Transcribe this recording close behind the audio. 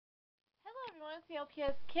everyone, it's the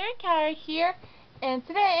LpsKitterKatter here, and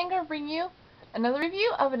today I'm going to bring you another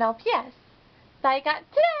review of an LPS that I got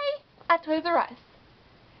today at Toys R Us.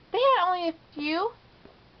 They had only a few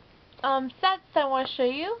sets that I want to show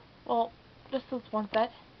you. Well, this was one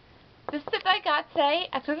set. This set that I got today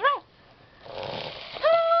at Toys R Us.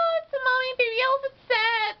 Oh, it's a Mommy and Baby Elephant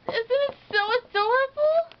set! Isn't it so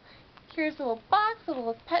adorable? Here's a little box, a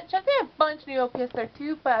little pet shop. They have a bunch of new LPS there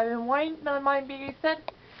too, but I've been wanting the Mommy and Baby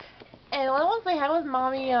set. And one of the ones they had was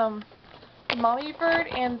Mommy Bird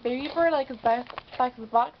and Baby Bird, like back of the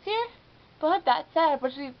box here. They'll have that set, a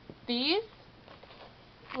bunch of these.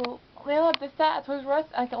 Well, they don't have this set at Toys R Us.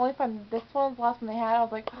 I can only find this one, the last one they had. I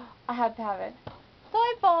was like, oh, I had to have it. So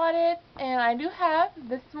I bought it, and I do have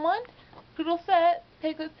this one, Poodle set,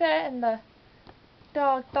 Piglet set, and the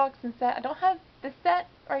Dachshund set. I don't have this set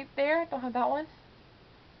right there. I don't have that one.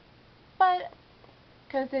 But,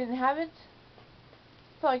 because they didn't have it,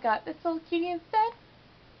 so I got this little cutie instead.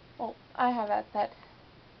 Well, I have that set.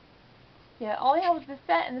 Yeah, all I had was this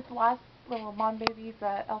set and this last little Mom Baby's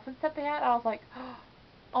elephant set they had. I was like,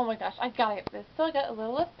 oh my gosh, I gotta get this. So I got a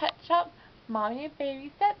Littlest Pet Shop Mommy and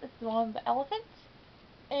Baby set. This is one of the elephants.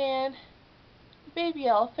 And Baby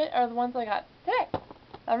Elephant are the ones I got today that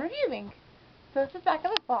I'm reviewing. So this is back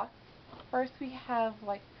of the box. First we have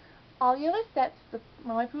like all the other sets, the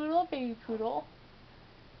Mommy Poodle and Baby Poodle,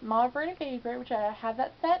 Mama Bird and Baby Bird, which I have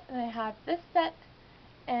that set, and I have this set,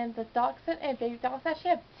 and the Dachshund and Baby Dachshund. I actually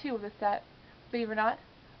have two of this set, believe it or not.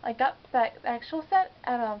 I got that actual set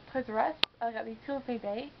at Toys R Us. I got these two on the same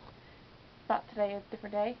day. Not today, a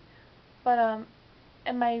different day. But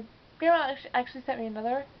and my grandma actually sent me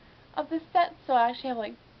another of this set, so I actually have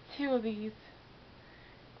like two of these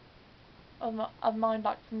of Mom and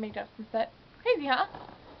Dachshund, Baby Dachshund set. Crazy, huh?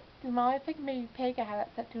 Because Mommy Pig, Baby Pig, I have that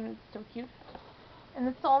set too, and it's so cute. And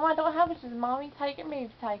this is the only one I don't have, which is Mommy Tiger,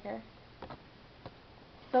 Baby Tiger.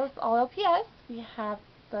 So it's all LPS. We have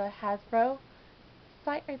the Hasbro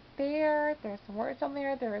site right there. There's some words on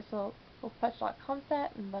there. There's a little Fetch.com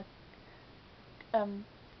set and the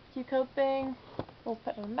Q-code thing. Little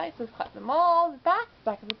Fetch on the back, so let's collect them all. The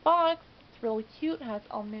back of the box. It's really cute. It has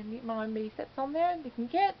all many Mom and Baby sets on there that you can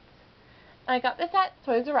get. And I got this at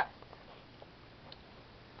Toys R Us.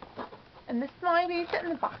 And this is my baby set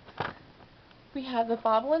in the box. We have the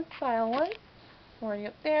Bobble and Style one, already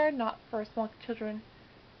up there, not for small children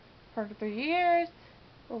for 3 years.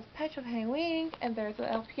 Little Pet Shop Hang Wing, and there's an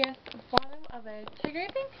LPS at the bottom of a trigger,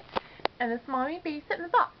 I think. And this Mommy Baby set in the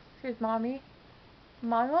box. Here's Mommy,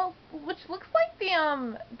 which looks like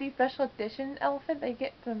the special edition elephant they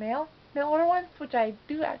get to the mail order ones, which I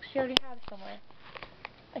do actually already have somewhere.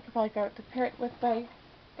 I could probably go to pair it with, but I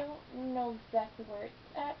don't know exactly where it's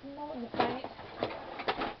at. No, in the find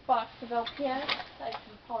box of LPS. I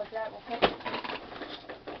can probably grab real quick.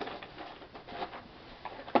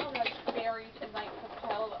 It's probably like buried in like the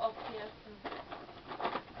pile of LPS and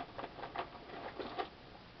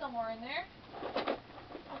somewhere in there. I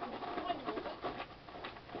can find it a little bit.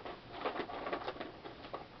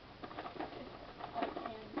 If I can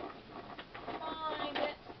even find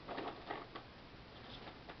it.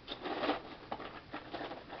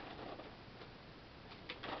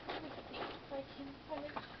 Let me see if I can find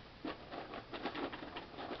it.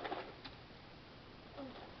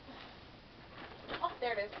 Oh,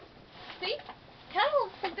 there it is. See? Kind of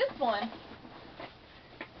looks like this one.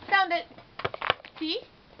 Found it. See?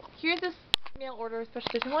 Here's this mail order special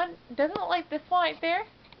edition one. It doesn't look like this one right there.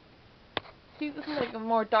 See, this is like a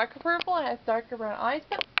more darker purple and has darker brown eyes,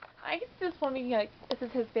 but I can see this one being like, this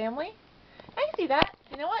is his family. I can see that.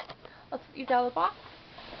 You know what? Let's put these out of the box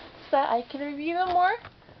so that I can review them more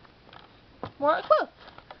up close.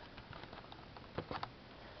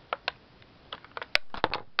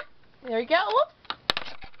 There we go. Whoops.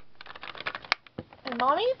 And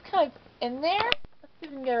Mommy's kind of in there. Let's see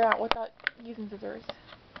if we can get her out without using scissors.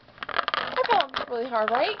 I found it really hard,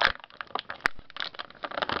 right?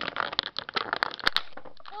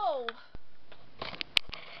 Whoa.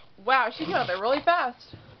 Wow, she came out there really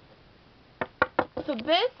fast. So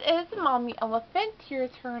this is the Mommy Elephant.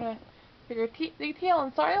 Here's her in a bigger detail.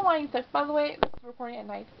 And sorry the lighting sucks, by the way. This is recording at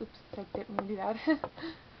night. Oops, I didn't mean to do that.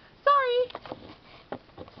 Sorry.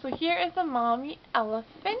 So here is the Mommy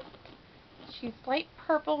Elephant. She's light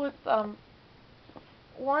purple with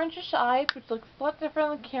orangish eyes, which looks a lot different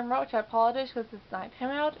on the camera, which I apologize because it's nighttime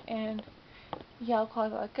out, and yellow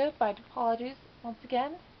claws look good, but I apologize once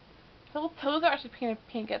again. The little toes are actually painted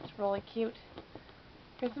pink. It's really cute.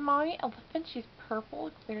 Here's the Mommy Elephant. She's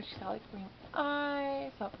purple. There she's got like green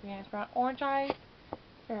eyes, soft green eyes, brown orange eyes.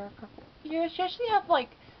 There are purple ears. She actually has like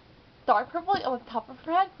dark purple on the top of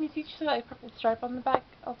her head. Can you see she's got a purple stripe on the back,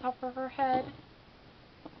 on top of her head?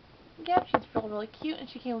 Yep, she's really, really cute, and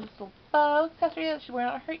she came with this little bow accessory that she's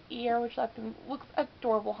wearing on her ear, which I think looks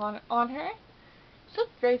adorable on her. She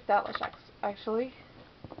looks very stylish, actually.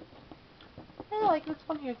 I really like this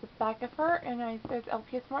one. Here's the back of her, and there's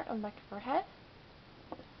LPS mark on the back of her head.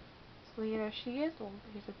 So there she is. Well,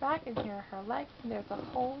 here's her back, and here are her legs, and there's a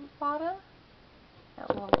hole in the bottom.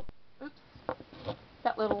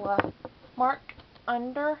 That little mark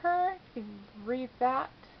under her. You can read that.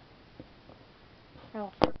 Her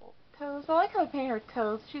little purple toes. I like how they paint her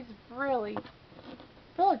toes. She's really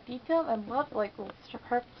detailed. I love like little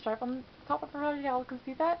stripe on the top of her head. Y'all can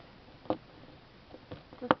see that.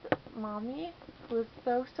 This is Mommy, who is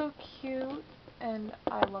so cute, and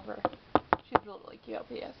I love her. She's really cute,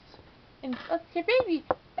 LPS. And that's your baby.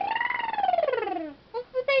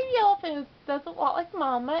 That's the baby elephant. It does a lot like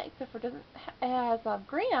Mama, except for it has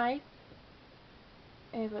green eyes.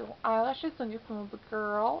 And his little eyelashes on your little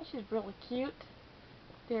girl. She's really cute.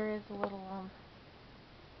 There is a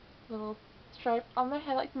little stripe on their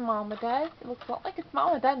head like Mama does. It looks a lot like it's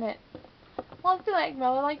Mama, doesn't it? Well, it's like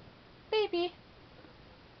Mama, like baby.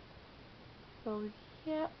 So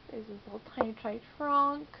yeah, there's this little tiny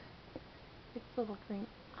trunk. It's little green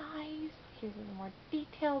eyes. Here's a little more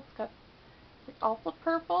detail. It's got like also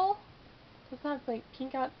purple. So it's not like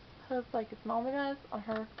pink out hooves like its Mama does on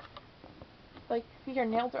her. Like, see, her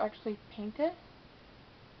nails are actually painted.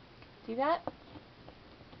 See that?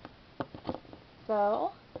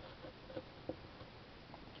 So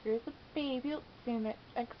here's the baby. Standing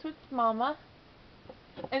next to its Mama.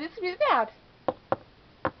 And this would be the dad.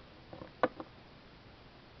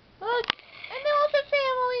 Look! An elephant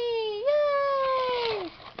family!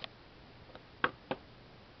 Yay!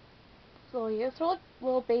 So yes, her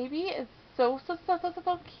little baby is so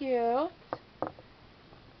cute.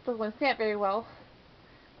 Doesn't want to stand very well,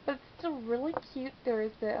 but it's still really cute. There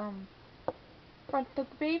is the front of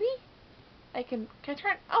the baby. Can I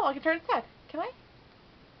turn? Oh, I can turn its head. Can I?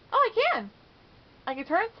 Oh, I can. I can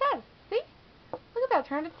turn its head. See? Look at that.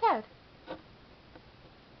 Turn its head.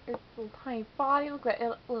 Its little tiny body. Look at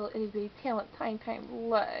that little itty bitty tail and tiny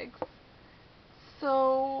legs.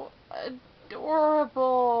 So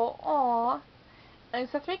adorable. Aww. And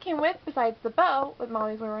accessory came with, besides the bow that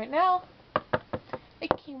Mommy's wearing right now, it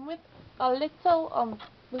came with a little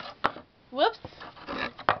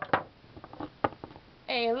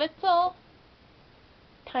a little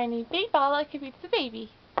tiny baby bottle that could be the baby.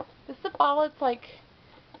 This is a bottle. It's like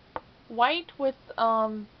white with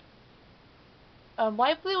light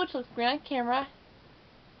blue, which looks green on camera,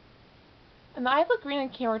 and the eyes look green on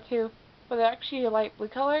camera too, but they're actually a light blue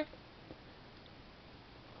color.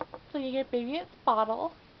 So you get baby in its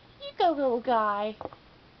bottle. You go, little guy.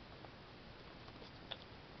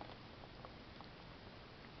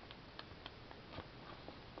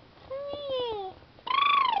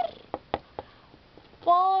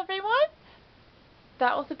 Well, everyone,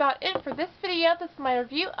 that was about it for this video. This is my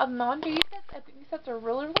review of non-baby sets. I think these sets are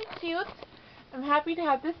really cute. I'm happy to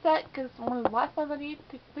have this set because one of the last ones I need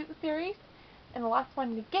to complete the series, and the last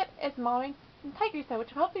one to get is Mommy and Tiger set,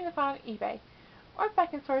 which I'm hoping to find on eBay or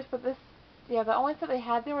back in stores. But this, yeah, the only set they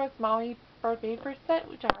had there was Mommy Baby First set,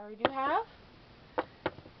 which I already do have.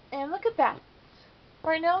 And look at that.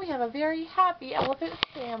 Right now we have a very happy elephant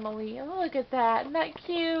family. And look at that. Isn't that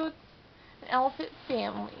cute? An elephant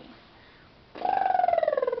family.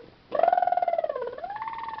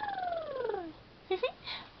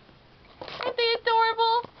 Aren't they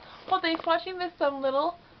adorable? Well, thanks for watching this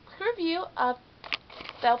little review of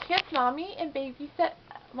the LPS Mommy and Baby set,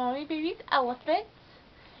 Mommy Baby's elephants.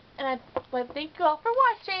 And I'd like to thank you all for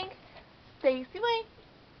watching. Stay away,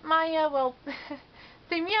 Maya. Well,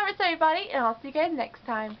 stay Meowverlous, everybody, and I'll see you guys next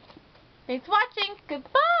time. Thanks for watching.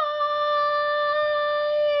 Goodbye.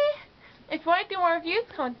 If you want to do more reviews,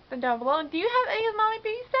 comment them down below. And do you have any of the Mommy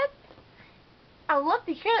Baby sets? I would love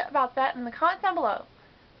to hear about that in the comments down below.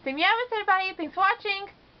 Stay Meowverlous, everybody. Thanks for watching.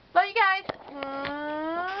 Love you guys.